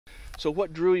So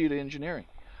what drew you to engineering?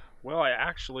 Well, I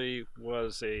actually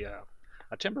was a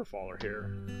timber faller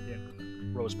here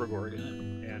in Roseburg,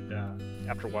 Oregon, and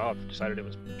after a while I decided it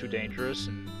was too dangerous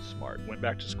and Smart. went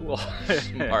back to school.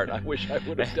 Smart. I wish I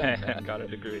would have done that. And got a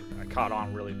degree. I caught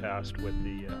on really fast with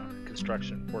the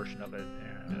construction portion of it,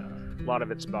 and a lot of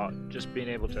it's about just being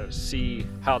able to see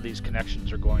how these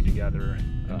connections are going together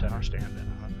and to understand it.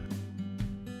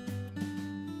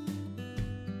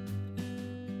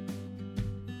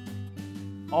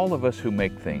 All of us who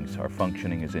make things are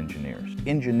functioning as engineers.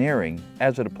 Engineering,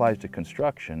 as it applies to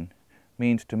construction,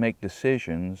 means to make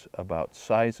decisions about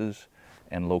sizes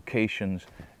and locations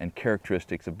and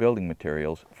characteristics of building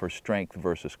materials for strength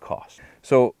versus cost.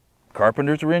 So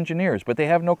carpenters are engineers, but they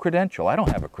have no credential. I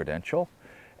don't have a credential.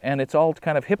 And it's all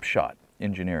kind of hip-shot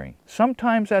engineering.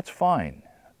 Sometimes that's fine.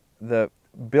 The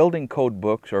building code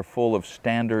books are full of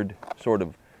standard sort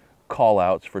of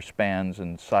call-outs for spans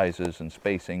and sizes and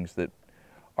spacings that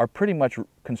are pretty much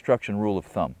construction rule of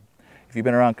thumb. If you've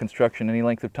been around construction any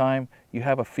length of time, you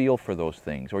have a feel for those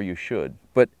things, or you should.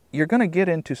 But you're going to get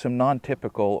into some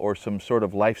non-typical or some sort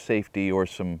of life safety or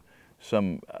some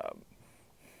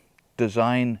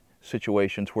design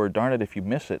situations where, darn it, if you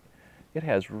miss it, it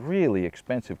has really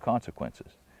expensive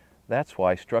consequences. That's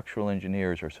why structural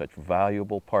engineers are such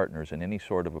valuable partners in any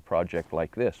sort of a project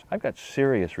like this. I've got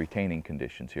serious retaining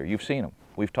conditions here. You've seen them.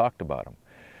 We've talked about them.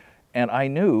 And I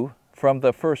knew from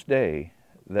the first day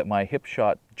that my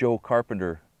hip-shot Joe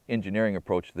Carpenter engineering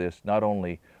approach to this not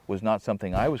only was not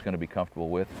something I was going to be comfortable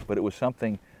with, but it was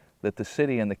something that the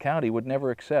city and the county would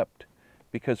never accept,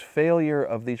 because failure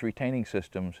of these retaining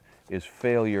systems is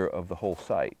failure of the whole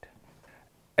site.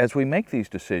 As we make these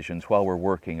decisions while we're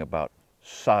working about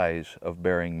size of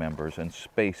bearing members and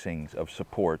spacings of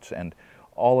supports and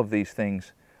all of these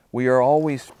things, we are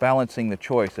always balancing the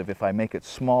choice of, if I make it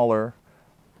smaller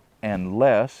and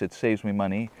less, it saves me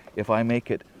money. If I make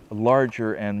it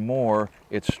larger and more,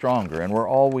 it's stronger. And we're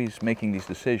always making these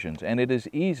decisions. And it is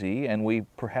easy, and we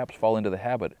perhaps fall into the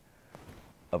habit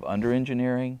of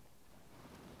under-engineering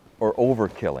or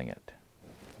overkilling it.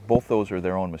 Both those are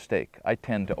their own mistake. I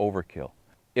tend to overkill.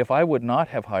 If I would not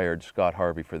have hired Scott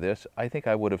Harvey for this, I think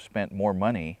I would have spent more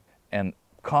money and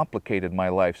complicated my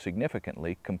life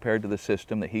significantly compared to the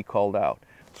system that he called out.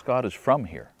 Scott is from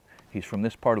here. He's from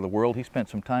this part of the world. He spent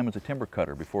some time as a timber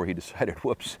cutter before he decided,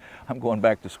 whoops, I'm going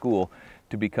back to school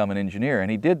to become an engineer.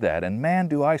 And he did that. And man,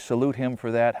 do I salute him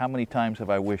for that. How many times have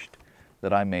I wished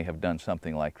that I may have done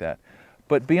something like that?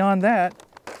 But beyond that,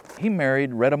 he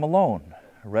married Retta Malone.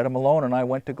 Retta Malone and I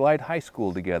went to Glide High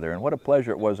School together. And what a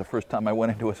pleasure it was the first time I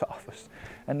went into his office.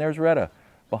 And there's Retta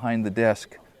behind the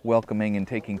desk, welcoming and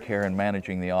taking care and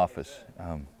managing the office.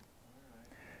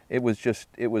 It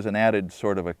was an added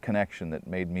sort of a connection that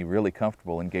made me really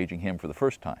comfortable engaging him for the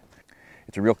first time.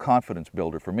 It's a real confidence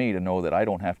builder for me to know that I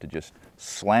don't have to just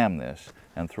slam this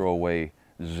and throw away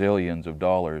zillions of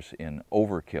dollars in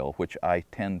overkill, which I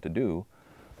tend to do,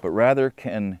 but rather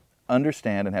can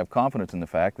understand and have confidence in the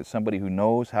fact that somebody who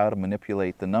knows how to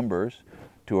manipulate the numbers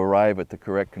to arrive at the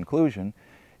correct conclusion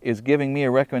is giving me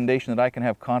a recommendation that I can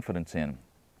have confidence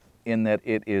in that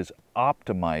it is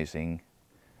optimizing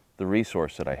the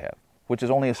resource that I have, which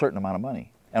is only a certain amount of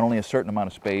money and only a certain amount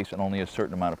of space and only a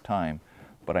certain amount of time,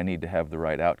 but I need to have the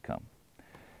right outcome.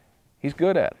 He's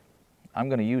good at it. I'm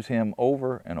going to use him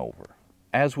over and over.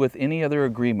 As with any other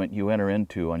agreement you enter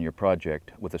into on your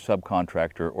project with a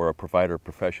subcontractor or a provider of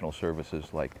professional services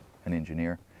like an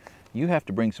engineer, you have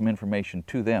to bring some information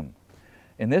to them.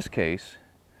 In this case,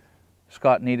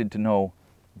 Scott needed to know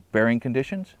bearing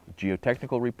conditions,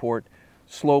 geotechnical report,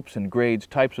 slopes and grades,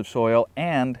 types of soil,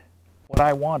 and what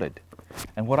I wanted.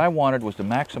 And what I wanted was to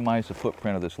maximize the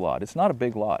footprint of this lot. It's not a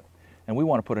big lot, and we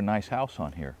want to put a nice house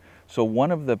on here. So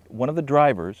one of the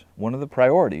drivers, one of the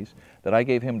priorities that I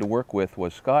gave him to work with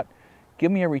was, Scott, give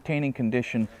me a retaining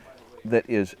condition that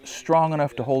is strong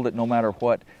enough to hold it no matter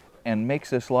what, and makes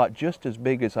this lot just as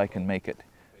big as I can make it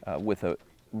with a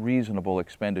reasonable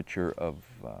expenditure of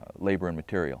labor and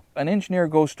material. An engineer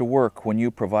goes to work when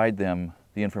you provide them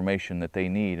the information that they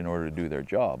need in order to do their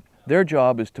job. Their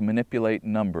job is to manipulate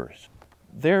numbers.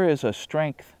 There is a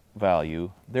strength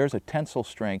value, there's a tensile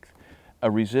strength, a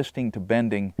resisting to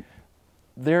bending.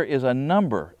 There is a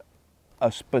number,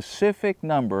 a specific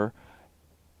number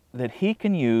that he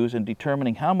can use in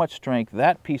determining how much strength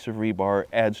that piece of rebar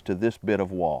adds to this bit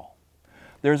of wall.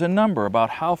 There's a number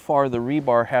about how far the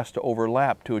rebar has to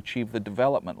overlap to achieve the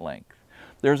development length.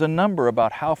 There's a number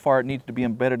about how far it needs to be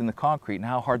embedded in the concrete and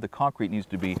how hard the concrete needs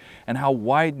to be and how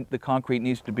wide the concrete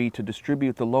needs to be to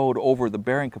distribute the load over the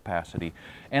bearing capacity.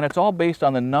 And it's all based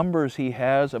on the numbers he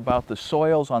has about the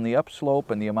soils on the upslope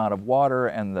and the amount of water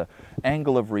and the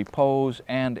angle of repose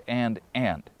and.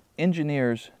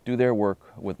 Engineers do their work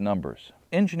with numbers.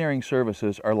 Engineering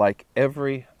services are like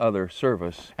every other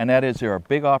service, and that is there are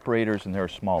big operators and there are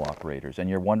small operators. And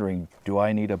you're wondering, do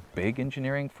I need a big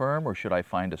engineering firm or should I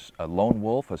find a lone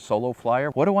wolf, a solo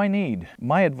flyer? What do I need?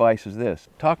 My advice is this: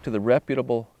 talk to the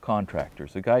reputable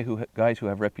contractors, the guys who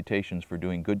have reputations for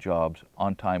doing good jobs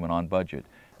on time and on budget,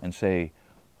 and say,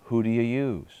 who do you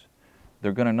use?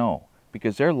 They're going to know,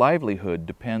 because their livelihood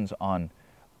depends on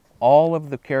all of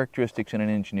the characteristics in an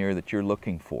engineer that you're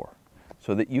looking for,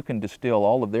 so that you can distill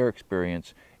all of their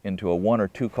experience into a 1 or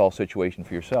 2 call situation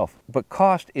for yourself. But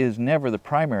cost is never the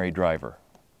primary driver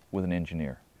with an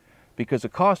engineer, because the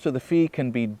cost of the fee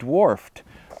can be dwarfed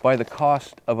by the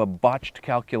cost of a botched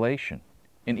calculation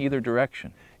in either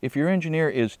direction. If your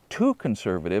engineer is too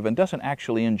conservative and doesn't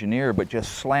actually engineer but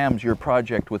just slams your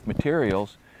project with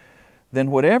materials,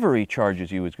 then whatever he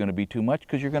charges you is going to be too much,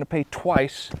 because you're going to pay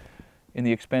twice in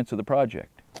the expense of the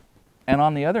project. And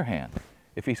on the other hand,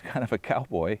 if he's kind of a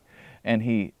cowboy and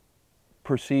he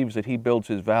perceives that he builds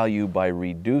his value by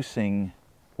reducing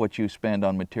what you spend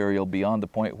on material beyond the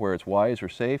point where it's wise or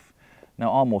safe, now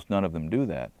almost none of them do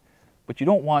that. But you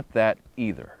don't want that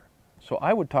either. So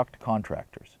I would talk to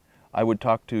contractors. I would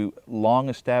talk to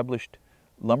long-established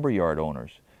lumberyard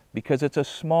owners, because it's a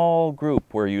small group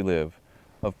where you live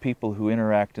of people who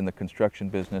interact in the construction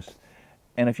business.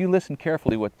 And if you listen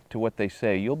carefully to what they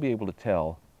say, you'll be able to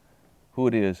tell who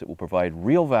it is that will provide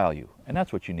real value. And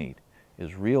that's what you need,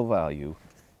 is real value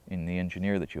in the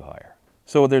engineer that you hire.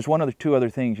 So there's two other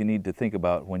things you need to think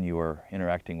about when you are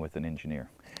interacting with an engineer.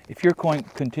 If you're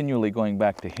continually going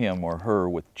back to him or her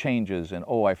with changes and,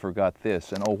 oh, I forgot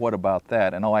this, and oh, what about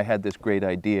that, and oh, I had this great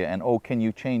idea, and oh, can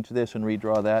you change this and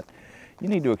redraw that? You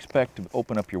need to expect to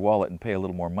open up your wallet and pay a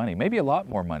little more money, maybe a lot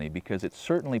more money, because it's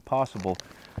certainly possible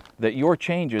that your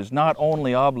changes not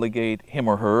only obligate him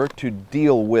or her to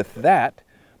deal with that,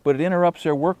 but it interrupts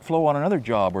their workflow on another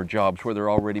job or jobs where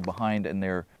they're already behind and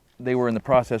they were in the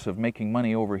process of making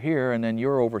money over here, and then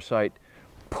your oversight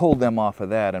pulled them off of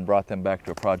that and brought them back to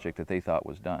a project that they thought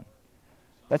was done.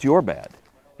 That's your bad,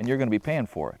 and you're going to be paying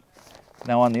for it.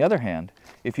 Now, on the other hand,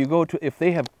 if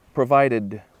they have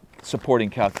provided supporting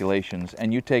calculations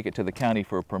and you take it to the county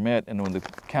for a permit, and when the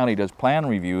county does plan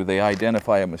review, they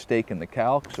identify a mistake in the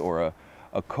calcs or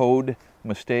a code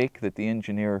mistake that the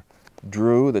engineer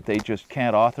drew that they just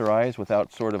can't authorize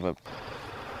without sort of a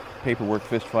paperwork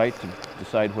fist fight to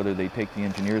decide whether they take the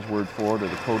engineer's word for it or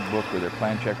the code book or their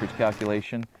plan checker's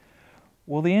calculation,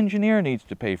 well, the engineer needs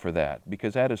to pay for that,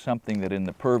 because that is something that in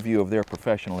the purview of their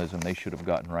professionalism they should have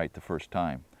gotten right the first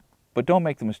time. But don't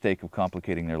make the mistake of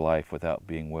complicating their life without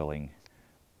being willing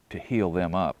to heal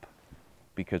them up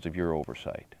because of your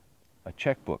oversight. A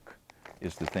checkbook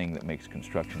is the thing that makes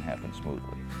construction happen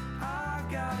smoothly.